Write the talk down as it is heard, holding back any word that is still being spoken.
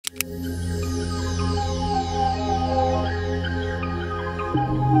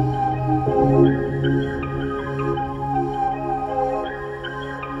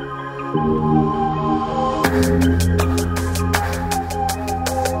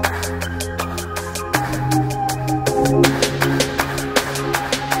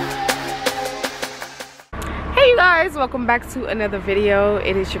Guys, welcome back to another video.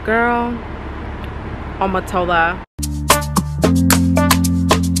 It is your girl Omatola.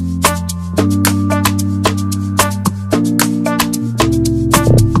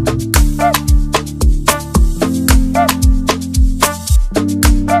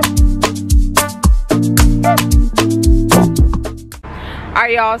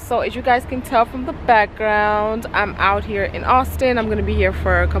 Alright y'all, so as you guys can tell from the background, I'm out here in Austin. I'm gonna be here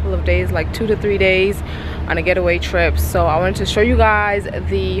for a couple of days, like 2 to 3 days on a getaway trip. So I wanted to show you guys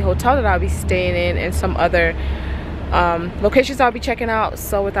the hotel that I'll be staying in and some other locations I'll be checking out.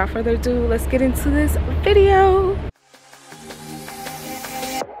 So without further ado, let's get into this video.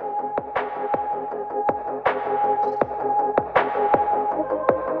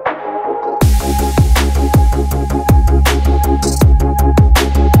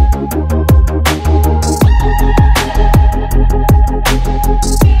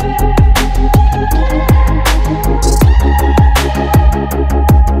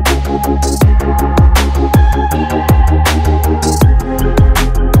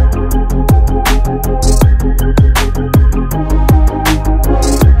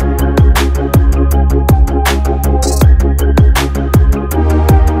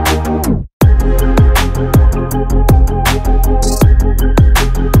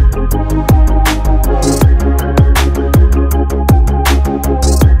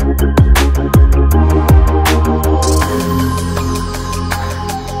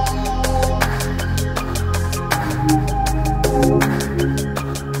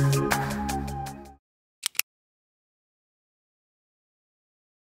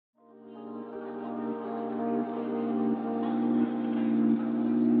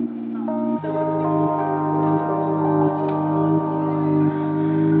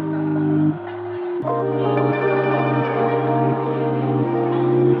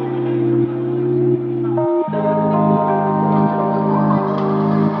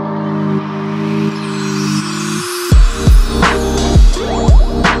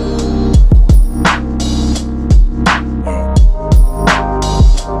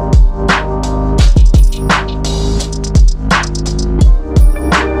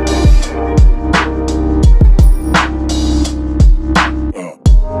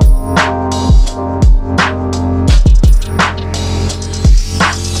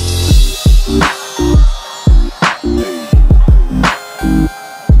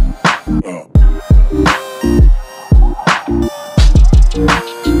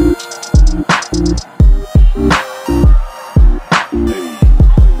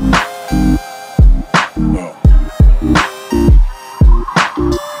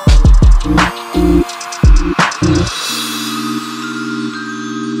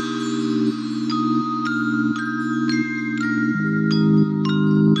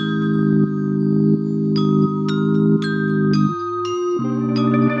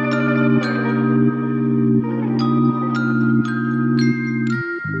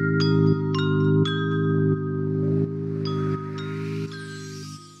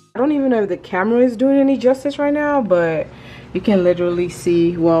 I don't even know if the camera is doing any justice right now, but you can literally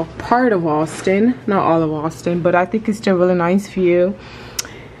see, well, part of Austin, not all of Austin, but I think it's still a really nice view.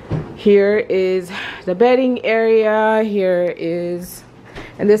 Here is the bedding area. Here is,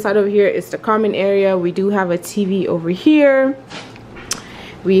 and this side over here is the common area. We do have a TV over here.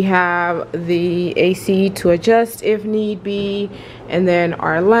 We have the AC to adjust if need be, and then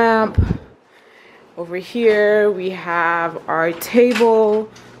our lamp. Over here we have our table,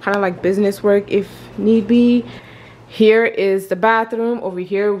 kind of like business work if need be. Here is the bathroom. Over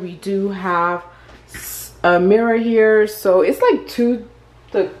here we do have a mirror here, so it's like 2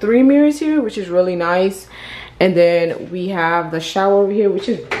 to 3 mirrors here, which is really nice. And then we have the shower over here, which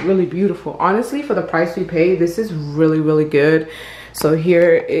is really beautiful. Honestly, for the price we pay, this is really good. So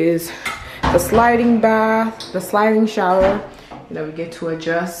here is the sliding bath, the sliding shower. You know, we get to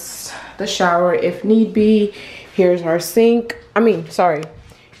adjust the shower if need be. Here's our sink.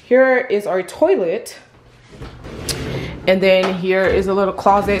 Here is our toilet. And then here is a little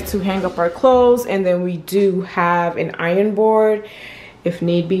closet to hang up our clothes. And then we do have an iron board if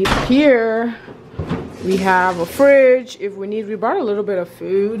need be. Here we have a fridge if we need. We brought a little bit of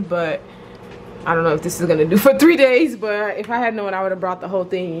food, but I don't know if this is gonna do for 3 days, but if I had known, I would have brought the whole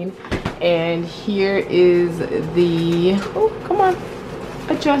thing. And here is the, oh, come on,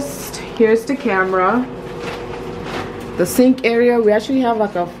 adjust. Here's the camera. the sink area. We actually have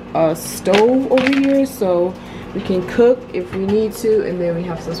like a stove over here, so we can cook if we need to. And then we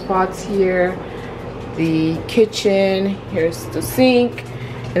have some spots here. The kitchen, here's the sink.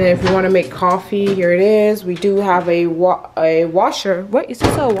 And then if you want to make coffee, here it is. We do have a washer. What is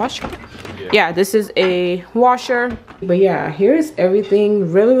this, a washer? Yeah, this is a washer. But yeah, here's everything.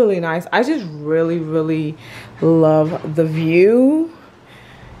 Really, really nice. I just really, really love the view.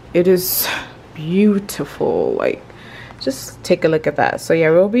 It is beautiful. Like, just take a look at that. So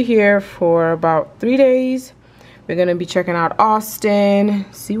yeah, we'll be here for about 3 days. We're gonna be checking out Austin,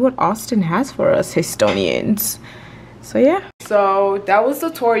 see what Austin has for us Houstonians. So yeah, so that was the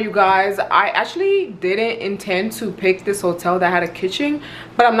tour, you guys. I actually didn't intend to pick this hotel that had a kitchen,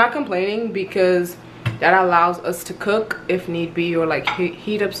 but I'm not complaining because that allows us to cook if need be, or like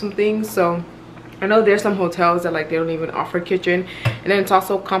heat up some things. So I know there's some hotels that like they don't even offer a kitchen, and then it's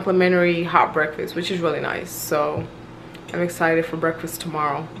also complimentary hot breakfast, which is really nice. So I'm excited for breakfast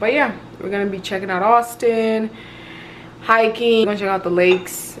tomorrow. But yeah, we're gonna be checking out Austin, hiking, gonna check out the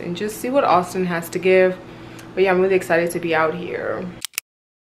lakes, and just see what Austin has to give. But yeah, I'm really excited to be out here.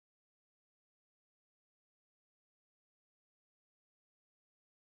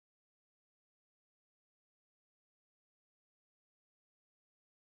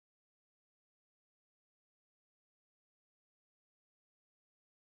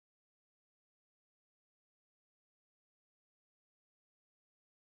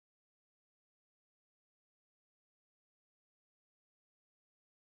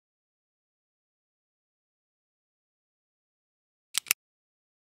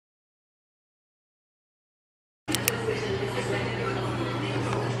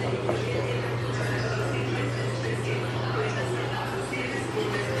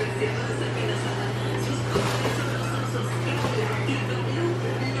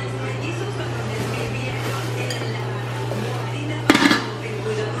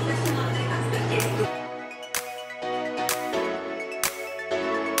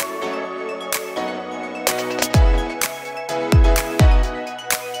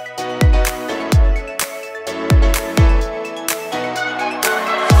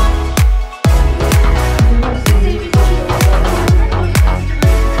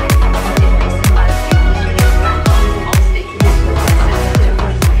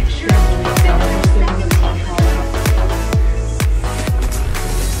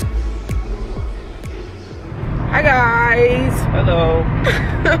 Hello.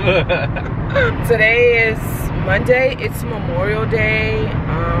 Today is Monday. It's Memorial Day.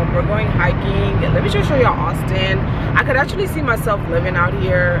 We're going hiking. Let me just show y'all Austin. I could actually see myself living out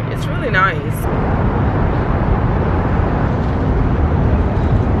here. It's really nice.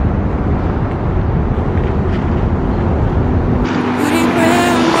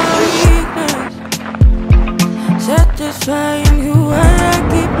 Satisfying you when I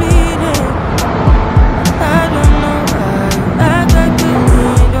keep bleeding. I don't know why I got this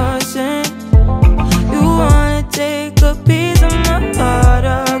innocent. You wanna take a piece of my heart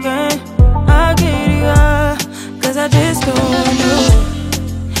again. I'll get you up, cause I just don't know.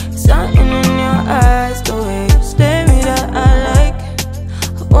 Something in your eyes, the way you stare me that I like.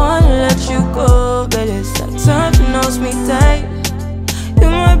 I wanna let you go, but it's like something holds me tight. You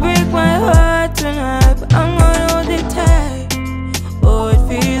might break my heart tonight, but I'm gonna hold it tight. Oh, it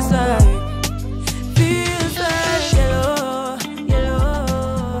feels like yellow,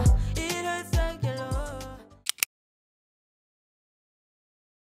 yellow. It hurts like yellow.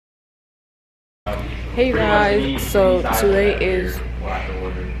 Hey you guys, so today is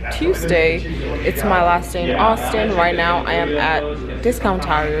Tuesday. It's my last day in Austin. Right now I am at Discount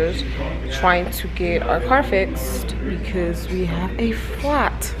Tires trying to get our car fixed because we have a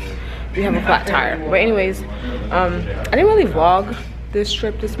flat tire. But anyways, I didn't really vlog this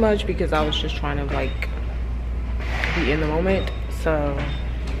trip this much because I was just trying to like be in the moment. So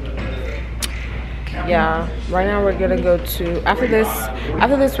yeah, right now we're gonna go to, after this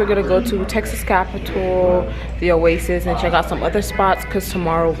we're gonna go to Texas Capitol, the Oasis, and check out some other spots because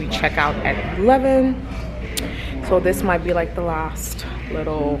tomorrow we check out at 11. So this might be like the last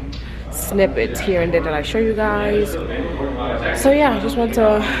little snippets here and there that I show you guys. So yeah, I just want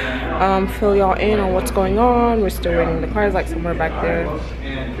to fill y'all in on what's going on. We're still waiting. The car is like somewhere back there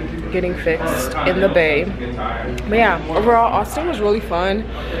getting fixed in the bay. But yeah, overall Austin was really fun.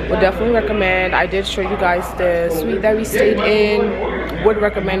 Would definitely recommend. I did show you guys the suite that we stayed in. Would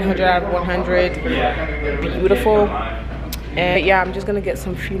recommend 100 out of 100. Beautiful. And yeah, I'm just gonna get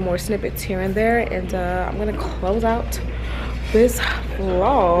some few more snippets here and there, and I'm gonna close out this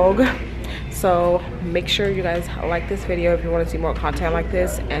vlog. So make sure you guys like this video if you want to see more content like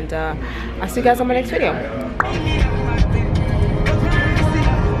this, and I'll see you guys on my next video.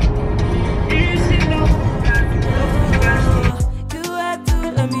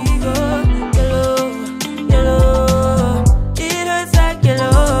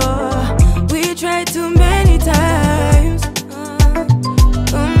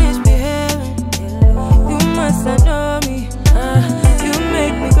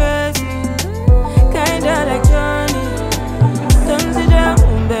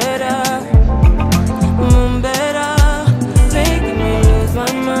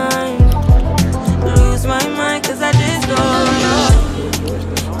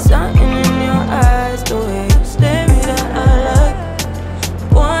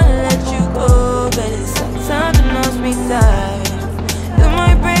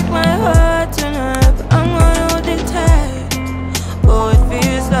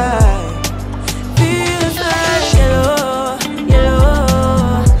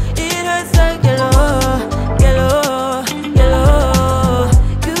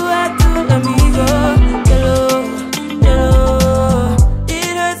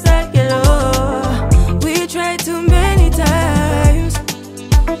 way too many times.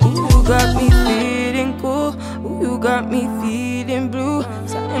 Ooh, you got me feeling cool. Ooh, you got me feeling blue.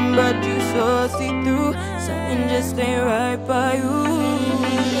 Something about you so see-through. Something just ain't right by you.